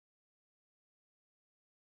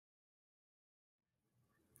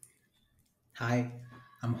Hi,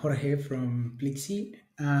 I'm Jorge from Plixi,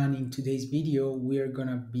 and in today's video, we are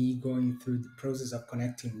gonna be going through the process of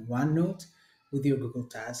connecting OneNote with your Google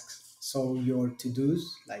Tasks. So your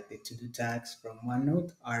to-dos, like the to-do tasks from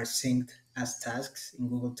OneNote, are synced as tasks in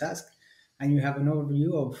Google Tasks, and you have an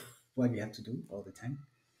overview of what you have to do all the time.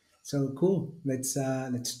 So cool. Let's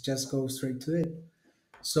just go straight to it.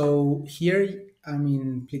 So here I'm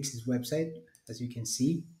in Plixi's website. As you can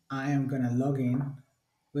see, I am gonna log in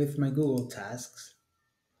with my Google Tasks,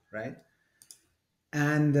 right?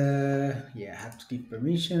 And yeah, I have to give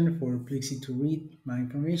permission for Plixi to read my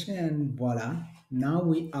information, and voila! Now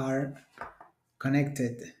we are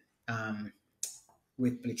connected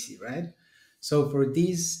with Plixi, right? So for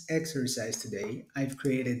this exercise today, I've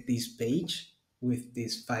created this page with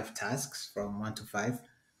these 5 tasks from 1 to 5,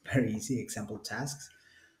 very easy example tasks.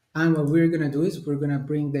 And what we're gonna do is we're gonna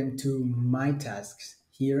bring them to my tasks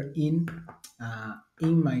here in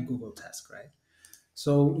my Google Task, right?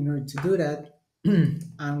 So in order to do that,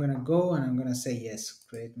 I'm gonna go and I'm gonna say yes,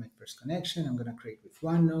 create my first connection. I'm gonna create with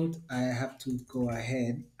OneNote. I have to go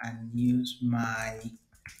ahead and use my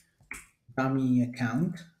dummy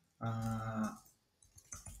account uh,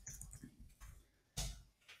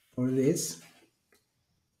 for this.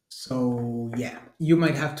 So yeah, you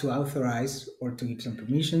might have to authorize or to give some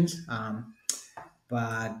permissions,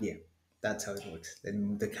 but yeah, that's how it works. Let me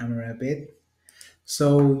move the camera a bit.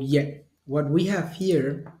 So yeah, what we have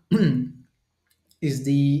here is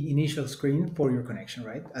the initial screen for your connection,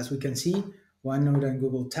 right? As we can see, OneNote and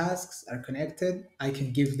Google Tasks are connected. I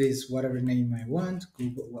can give this whatever name I want.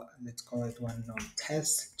 Google, let's call it OneNote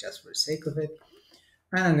Test, just for the sake of it.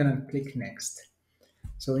 And I'm gonna click Next.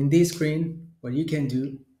 So in this screen, what you can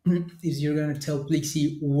do is you're gonna tell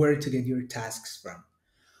Plixi where to get your tasks from.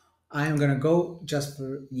 I am gonna go just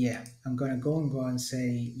for yeah. I'm gonna go and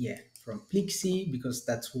say yeah from Plixi because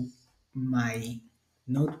that's my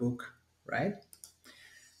notebook, right?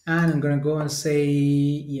 And I'm gonna go and say,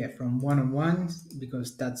 yeah, from one-on-one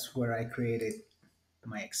because that's where I created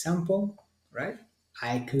my example, right?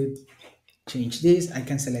 I could change this. I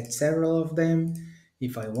can select several of them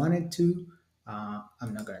if I wanted to.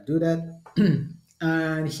 I'm not gonna do that.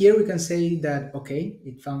 And here we can say that, okay,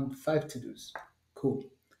 it found 5 to-dos. Cool.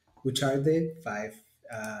 Which are the 5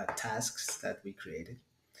 tasks that we created.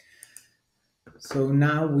 So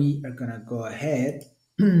now we are gonna go ahead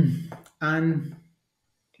and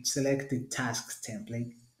select the tasks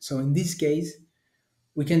template. So in this case,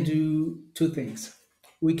 we can do 2 things.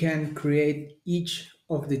 We can create each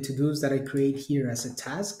of the to-dos that I create here as a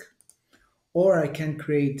task, or I can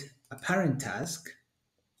create a parent task,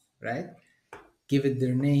 right? Give it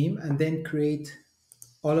their name and then create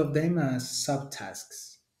all of them as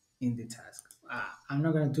subtasks in the task. I'm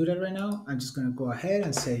not going to do that right now. I'm just going to go ahead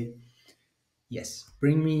and say, yes,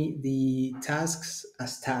 bring me the tasks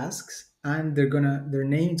as tasks, and their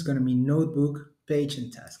name is gonna be notebook, page,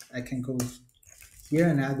 and task. I can go here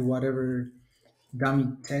and add whatever dummy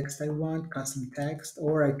text I want, custom text,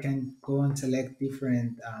 or I can go and select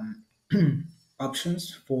different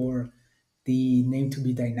options for the name to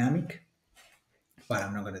be dynamic, but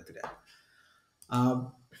I'm not gonna do that. Uh,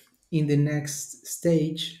 in the next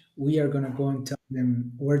stage, we are gonna go and tell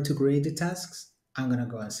them where to create the tasks. I'm gonna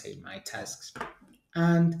go and say my tasks.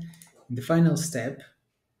 And in the final step,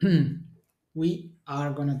 we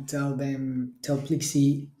are gonna tell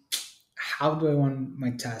Plixi how do I want my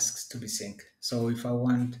tasks to be synced. So if I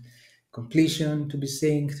want completion to be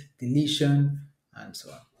synced, deletion, and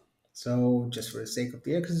so on. So just for the sake of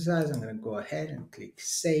the exercise, I'm gonna go ahead and click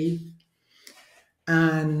save.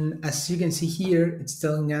 And as you can see here, it's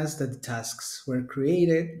telling us that the tasks were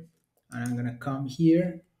created. And I'm gonna come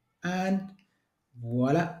here and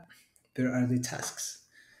voila, there are the tasks.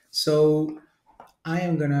 So I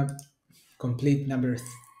am gonna complete number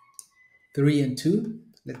 3 and 2,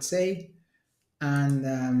 let's say.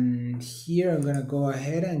 And here I'm gonna go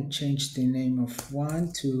ahead and change the name of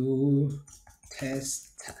one to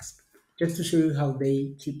test task, just to show you how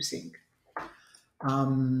they keep sync.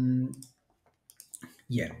 Um,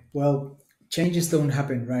 yeah, well, changes don't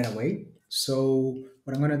happen right away. So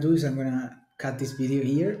what I'm gonna do is I'm gonna cut this video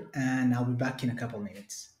here and I'll be back in a couple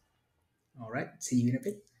minutes. All right, see you in a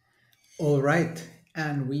bit. All right,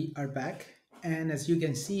 and we are back. And as you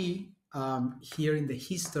can see here in the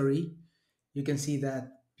history, you can see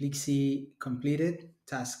that Plixi completed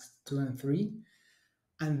tasks 2 and 3.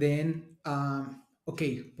 And then,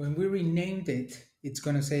 okay, when we renamed it, it's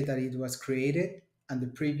going to say that it was created and the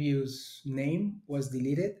previous name was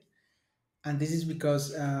deleted. And this is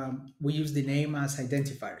because we use the name as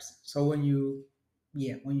identifiers. So when you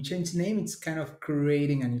change the name, it's kind of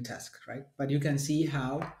creating a new task, right? But you can see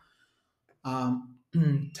how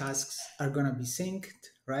tasks are gonna be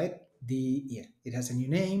synced, right? It has a new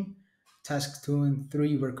name. Tasks 2 and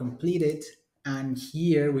 3 were completed, and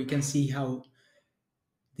here we can see how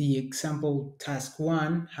the example task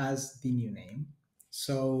 1 has the new name.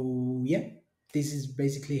 So yeah, this is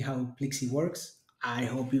basically how Plixie works. I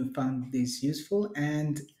hope you found this useful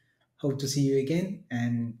and hope to see you again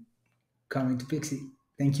and coming to Plixie.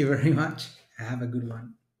 Thank you very much. Have a good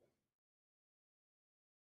one.